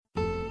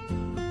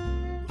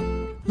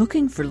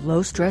Looking for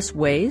low-stress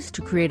ways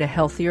to create a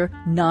healthier,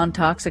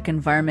 non-toxic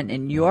environment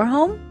in your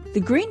home? The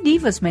Green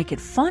Divas make it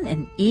fun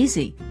and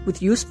easy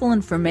with useful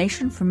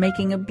information for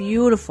making a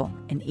beautiful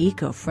and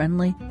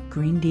eco-friendly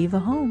Green Diva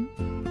home.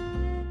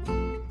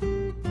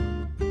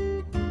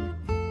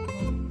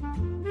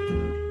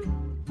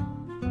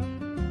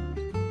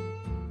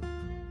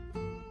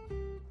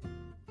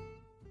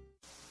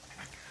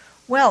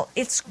 Well,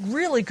 it's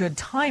really good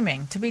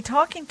timing to be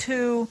talking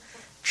to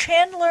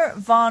Chandler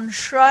von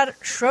Schroeder?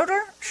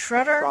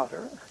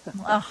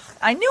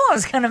 I knew I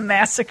was going to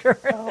massacre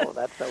it. Oh,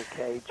 that's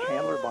okay.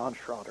 Chandler von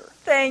Schroeder.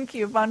 Thank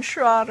you, von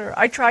Schroeder.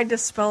 I tried to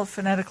spell it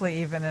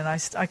phonetically even, and I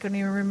couldn't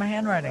even read my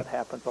handwriting. That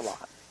happens a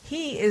lot.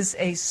 He is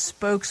a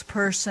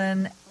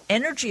spokesperson,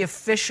 energy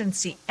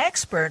efficiency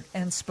expert,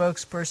 and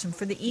spokesperson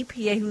for the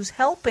EPA who's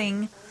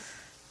helping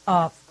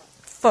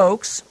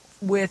folks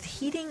with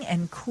heating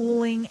and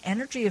cooling,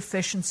 energy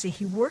efficiency.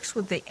 He works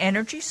with the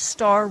Energy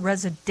Star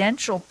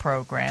residential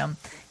program,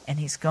 and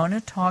he's going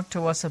to talk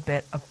to us a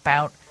bit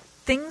about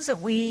things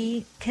that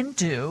we can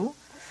do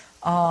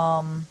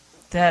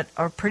that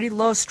are pretty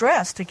low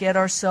stress to get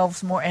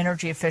ourselves more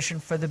energy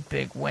efficient for the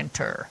big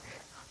winter.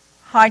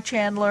 Hi,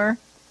 Chandler.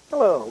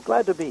 Hello,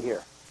 glad to be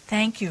here.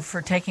 Thank you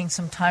for taking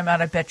some time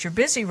out. I bet you're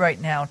busy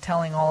right now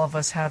telling all of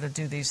us how to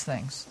do these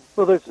things.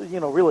 Well, there's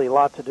really a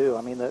lot to do.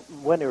 I mean, the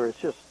winter is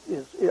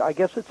I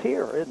guess it's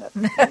here, isn't it?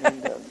 I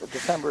mean,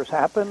 December's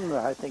happened.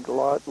 I think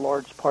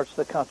large parts of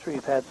the country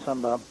have had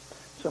some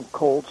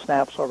cold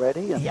snaps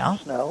already and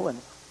snow,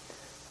 and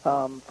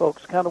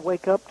folks kind of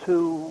wake up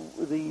to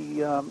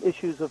the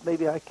issues of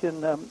maybe I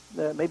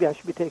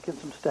should be taking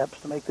some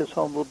steps to make this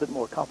home a little bit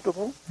more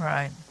comfortable.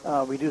 Right.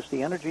 Reduce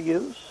the energy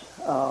use.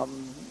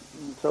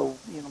 So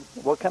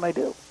what can I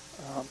do?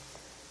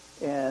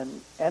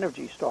 And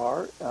Energy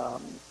Star.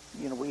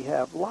 We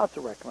have lots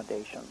of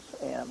recommendations,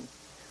 and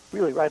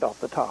really right off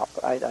the top,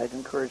 I'd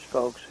encourage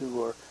folks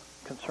who are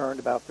concerned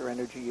about their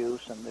energy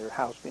use and their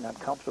house being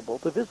uncomfortable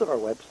to visit our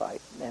website,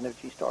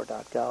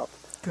 energystar.gov.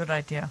 Good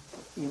idea.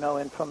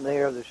 And from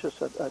there, there's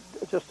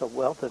just a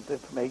wealth of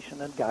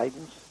information and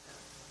guidance,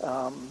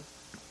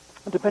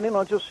 depending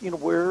on just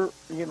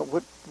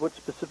what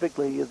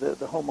specifically the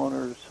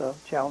homeowner's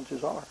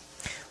challenges are.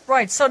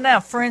 Right. So now,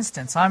 for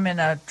instance, I'm in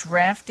a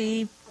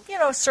drafty,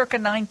 circa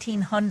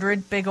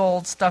 1900 big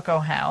old stucco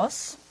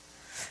house,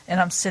 and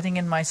I'm sitting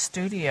in my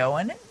studio,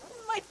 and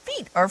my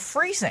feet are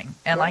freezing,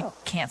 and I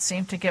can't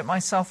seem to get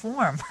myself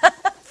warm.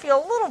 Feel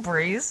a little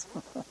breeze.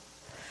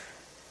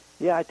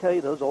 Yeah, I tell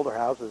you, those older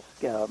houses,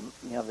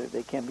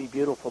 they can be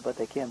beautiful, but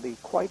they can be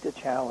quite a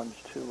challenge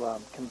to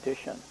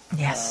condition.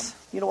 Yes.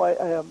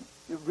 I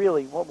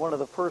really, one of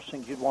the first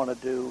things you'd want to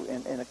do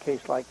in a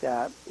case like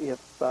that,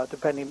 if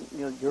depending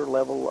your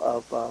level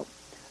of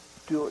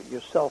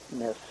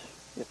do-it-yourselfness,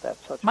 if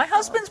that's such. My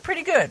husband's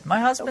pretty good.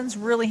 My husband's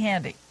really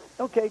handy.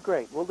 Okay,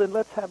 great. Well, then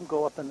let's have him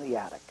go up in the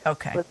attic.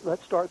 Okay.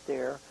 Let's start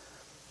there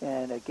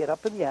and get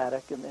up in the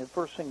attic. And the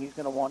first thing he's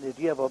going to want is,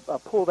 do you have a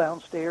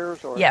pull-down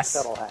stairs or yes. a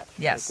settle hatch?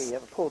 Yes. Okay, you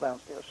have a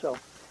pull-down stairs. So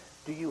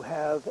do you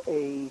have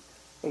a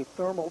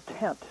thermal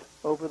tent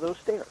over those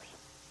stairs?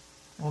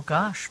 Well,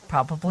 gosh,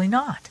 probably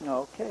not.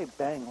 Okay,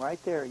 bang,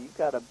 right there. You've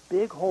got a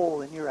big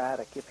hole in your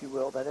attic, if you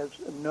will, that has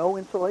no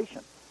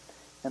insulation.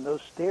 And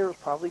those stairs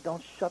probably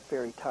don't shut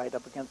very tight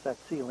up against that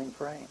ceiling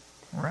frame.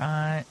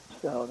 Right.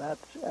 So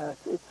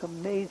it's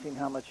amazing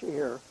how much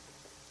air,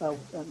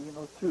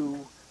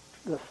 through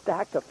the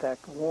stack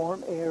effect,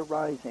 warm air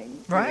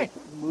rising, right,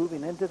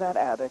 moving into that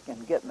attic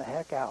and getting the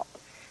heck out.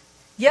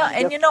 Yeah,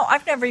 and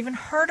I've never even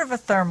heard of a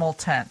thermal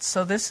tent,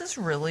 so this is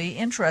really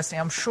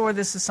interesting. I'm sure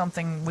this is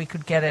something we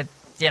could get at,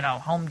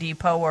 Home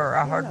Depot or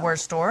a hardware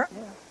store.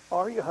 Yeah.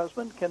 Or your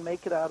husband can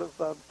make it out of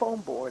foam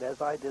board, as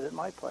I did at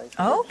my place.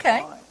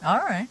 Okay, all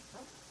right.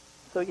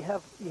 So you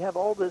have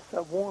all this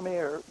warm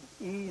air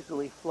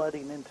easily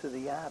flooding into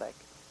the attic.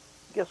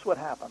 Guess what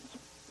happens?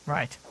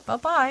 Right.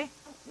 Bye-bye.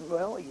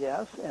 Well,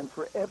 yes, and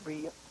for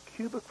every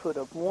cubic foot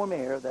of warm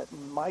air that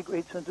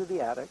migrates into the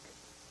attic,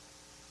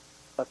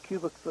 a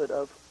cubic foot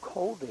of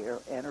cold air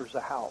enters the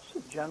house,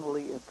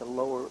 generally at the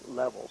lower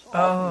levels,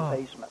 often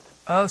the basement.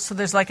 Oh, so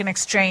there's like an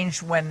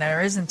exchange when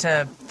there isn't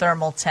a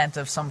thermal tent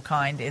of some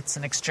kind. It's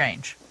an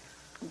exchange.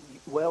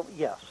 Well,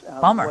 yes.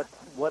 Bummer.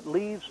 What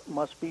leaves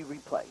must be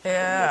replaced.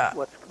 Yeah.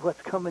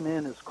 What's coming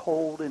in is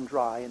cold and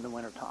dry in the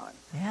wintertime.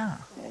 Yeah.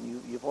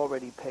 And you've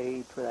already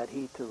paid for that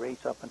heat to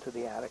race up into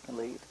the attic and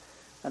leave.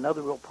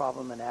 Another real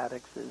problem in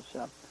attics is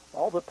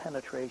all the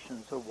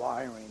penetrations, the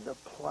wiring, the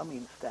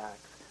plumbing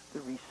stacks,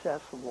 the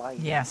recessed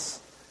lighting. Yes.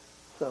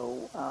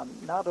 So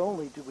not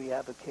only do we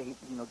advocate,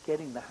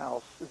 getting the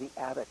house, the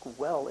attic,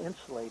 well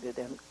insulated,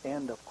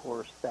 and of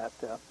course that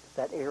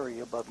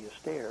area above your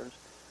stairs,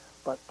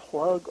 but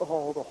plug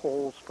all the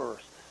holes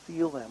first,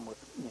 seal them with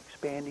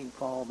expanding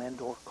foam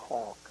and/or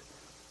caulk,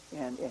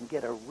 and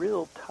get a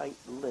real tight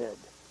lid,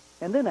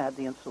 and then add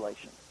the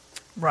insulation.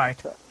 Right.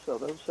 So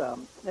those,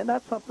 and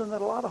that's something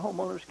that a lot of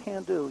homeowners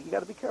can do. You got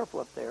to be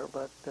careful up there,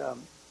 but that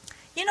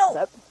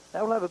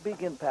will have a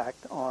big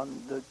impact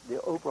on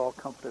the overall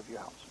comfort of your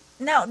house.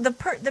 Now,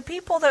 the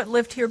people that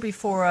lived here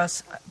before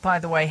us, by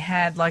the way,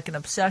 had like an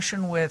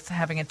obsession with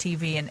having a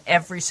TV in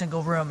every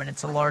single room, and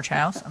it's a large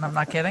house, and I'm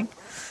not kidding.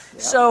 Yeah.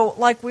 So,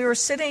 like, we were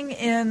sitting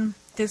in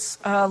this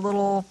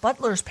little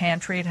butler's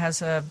pantry. It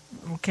has a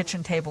little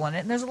kitchen table in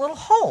it, and there's a little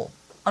hole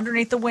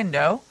underneath the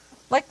window.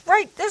 Like,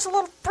 there's a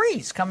little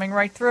breeze coming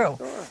right through.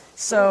 Sure.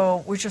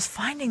 So we're just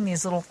finding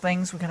these little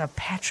things. We're going to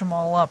patch them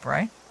all up,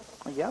 right?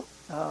 Yep.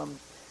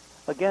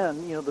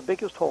 Again, the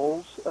biggest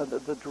holes,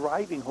 the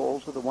driving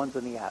holes are the ones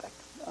in the attic.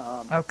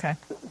 Okay.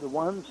 The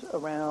ones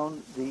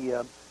around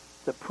the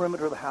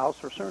perimeter of the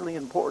house are certainly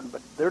important,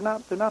 but they're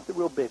not the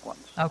real big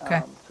ones.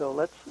 Okay. So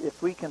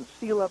if we can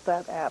seal up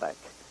that attic,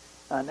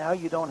 now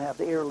you don't have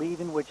the air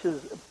leaving, which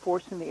is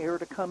forcing the air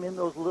to come in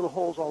those little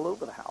holes all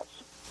over the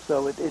house.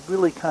 So it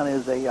really kind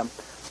of is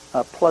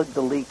a plug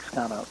the leaks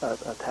kind of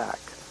attack.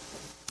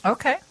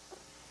 Okay.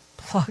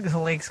 Plug the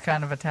leaks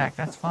kind of attack.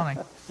 That's funny.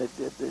 It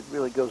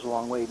really goes a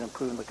long way in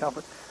improving the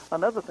comfort.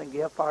 Another thing, do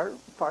you have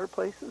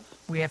fireplaces?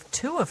 We have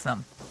 2 of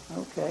them.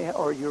 Okay.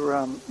 Are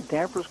your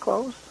dampers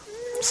closed?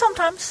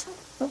 Sometimes.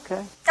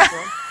 Okay.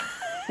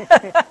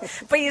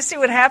 But you see,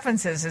 what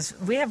happens is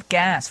we have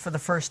gas for the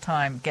first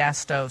time, gas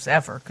stoves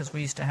ever, because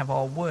we used to have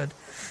all wood.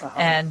 Uh-huh.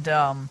 And,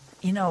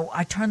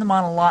 I turn them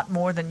on a lot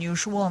more than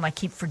usual, and I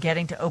keep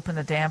forgetting to open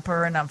the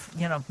damper, and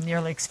I've,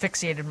 nearly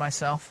asphyxiated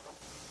myself.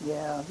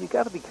 Yeah, you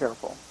got to be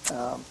careful.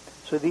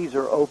 So these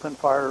are open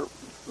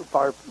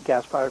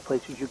gas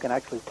fireplaces. You can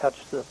actually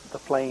touch the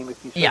flame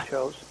if you so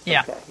chose.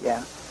 Yeah. Okay.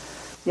 Yeah.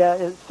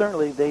 Yeah.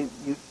 Certainly,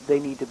 they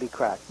need to be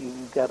cracked.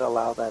 You've got to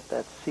allow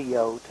that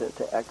CO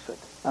to exit.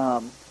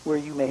 Where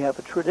you may have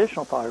a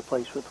traditional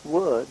fireplace with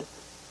wood,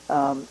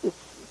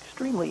 it's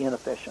extremely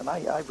inefficient.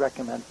 I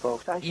recommend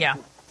folks. I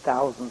do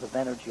thousands of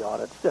energy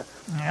audits.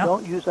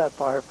 Don't use that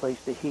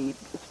fireplace to heat.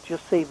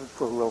 Just save it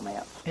for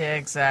romance.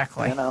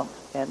 Exactly.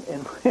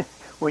 And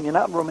when you're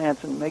not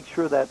romancing, make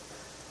sure that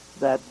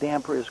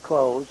damper is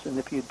closed. And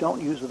if you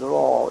don't use it at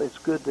all, it's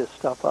good to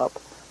stuff up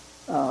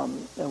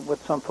what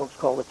some folks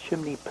call a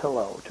chimney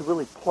pillow to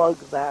really plug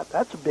that.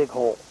 That's a big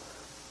hole.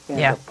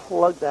 And to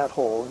plug that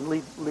hole and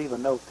leave a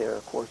note there,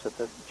 of course, at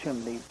the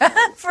chimney.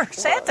 For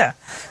Santa.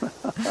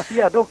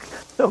 Yeah, don't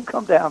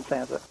come down,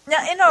 Santa.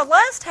 Now, in our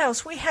last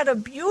house, we had a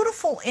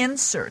beautiful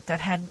insert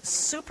that had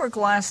super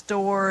glass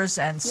doors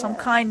and some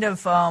kind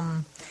of,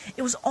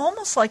 it was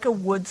almost like a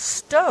wood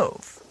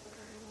stove.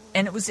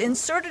 And it was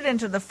inserted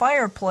into the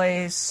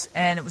fireplace,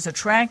 and it was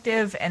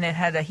attractive, and it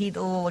had a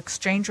little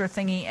exchanger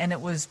thingy, and it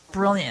was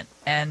brilliant.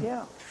 And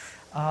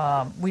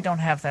we don't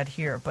have that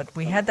here, but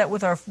we had that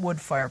with our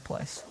wood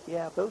fireplace.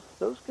 Yeah, those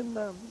can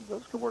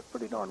work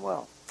pretty darn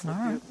well. All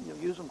right. You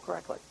use them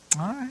correctly.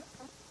 All right.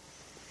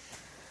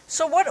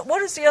 So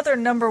what is the other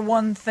number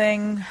one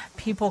thing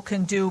people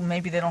can do?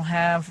 Maybe they don't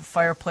have a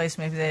fireplace.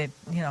 Maybe they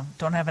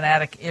don't have an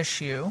attic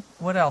issue.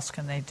 What else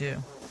can they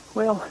do?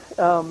 Well,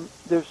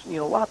 there's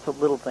lots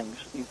of little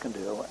things you can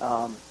do.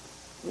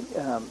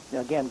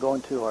 Again,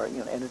 going to our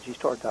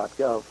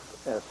EnergyStar.gov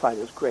site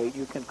is great.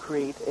 You can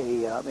create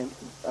an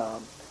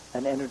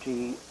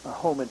energy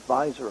home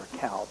advisor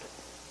account,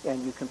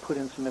 and you can put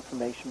in some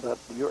information about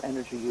your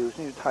energy use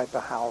and your type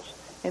of house,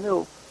 and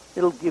it'll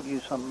give you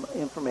some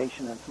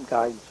information and some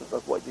guidance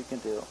of what you can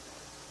do.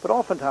 But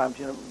oftentimes,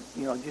 you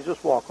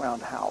just walk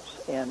around the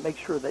house and make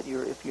sure that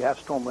if you have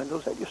storm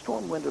windows, that your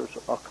storm windows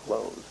are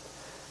closed.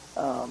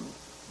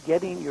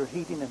 Getting your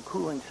heating and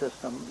cooling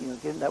system,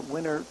 getting that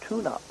winter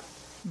tune-up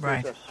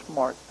is a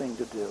smart thing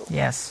to do.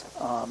 Yes.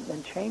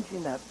 And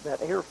changing that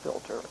air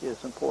filter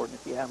is important.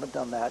 If you haven't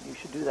done that, you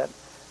should do that,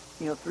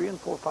 3 and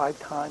 4 or 5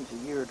 times a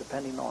year,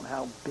 depending on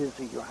how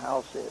busy your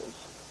house is.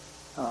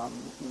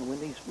 When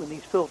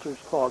these filters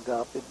clog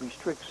up, it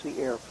restricts the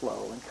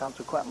airflow, and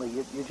consequently,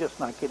 you're just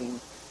not getting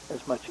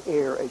as much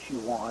air as you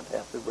want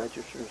at the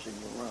registers in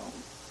your room.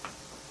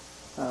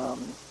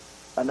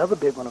 Another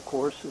big one, of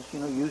course, is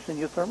using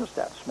your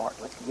thermostat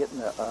smartly. Getting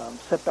a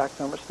setback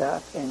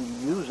thermostat and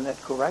using it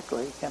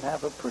correctly can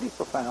have a pretty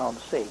profound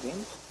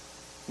savings.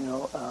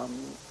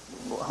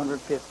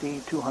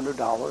 $150,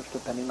 $200,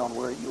 depending on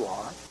where you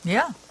are.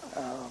 Yeah.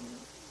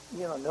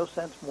 No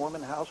sense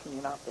warming the house when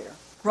you're not there.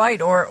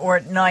 Right, or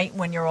at night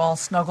when you're all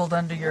snuggled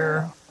under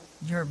your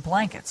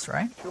blankets,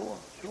 right? Sure.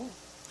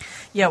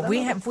 Yeah,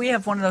 we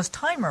have one of those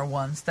timer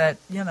ones that,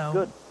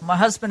 Good. My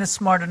husband is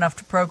smart enough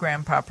to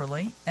program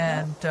properly,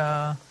 and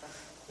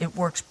it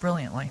works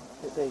brilliantly.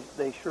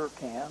 They sure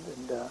can.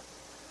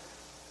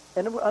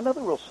 And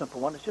another real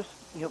simple one is just,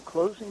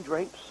 closing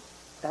drapes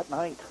at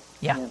night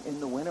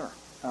in the winter.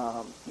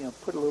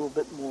 Put a little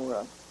bit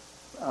more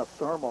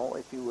thermal,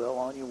 if you will,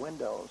 on your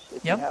windows.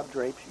 If you have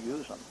drapes,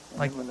 use them.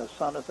 And when the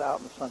sun is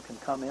out and the sun can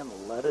come in,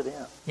 let it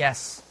in.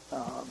 Yes.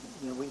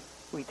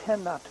 We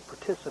tend not to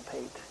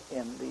participate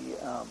in the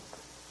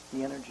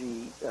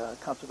energy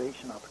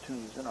conservation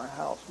opportunities in our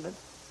house. And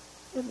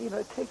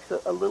it takes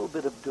a little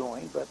bit of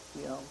doing, but,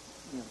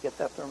 get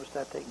that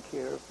thermostat taken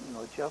care of,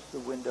 adjust the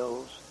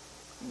windows,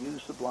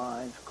 use the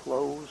blinds,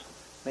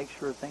 make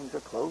sure things are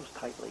closed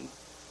tightly,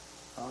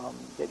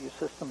 get your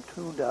system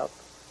tuned up,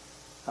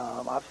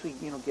 Obviously,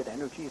 get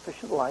energy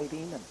efficient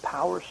lighting and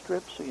power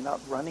strips so you're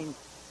not running,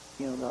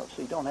 so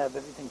you don't have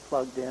everything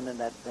plugged in and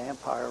that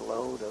vampire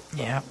load of,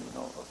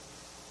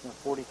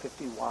 40,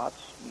 50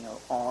 watts,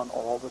 on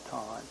all the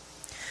time.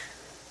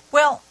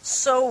 Well,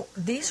 so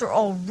these are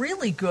all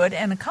really good,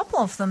 and a couple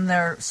of them,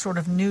 they're sort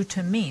of new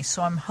to me,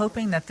 so I'm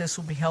hoping that this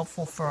will be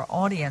helpful for our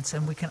audience,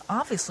 and we can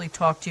obviously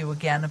talk to you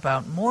again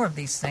about more of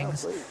these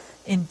things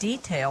in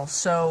detail.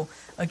 So,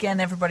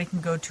 again, everybody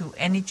can go to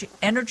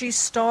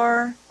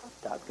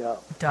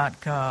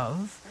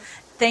EnergyStar.gov.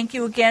 Thank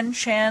you again,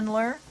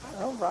 Chandler.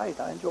 All right,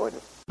 I enjoyed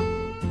it.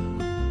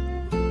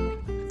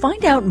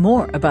 Find out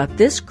more about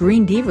this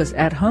Green Divas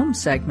at Home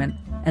segment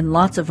and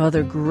lots of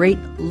other great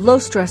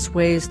low-stress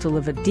ways to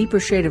live a deeper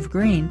shade of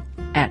green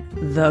at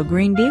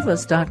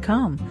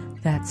thegreendivas.com.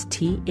 That's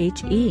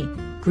THE,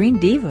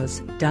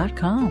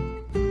 greendivas.com.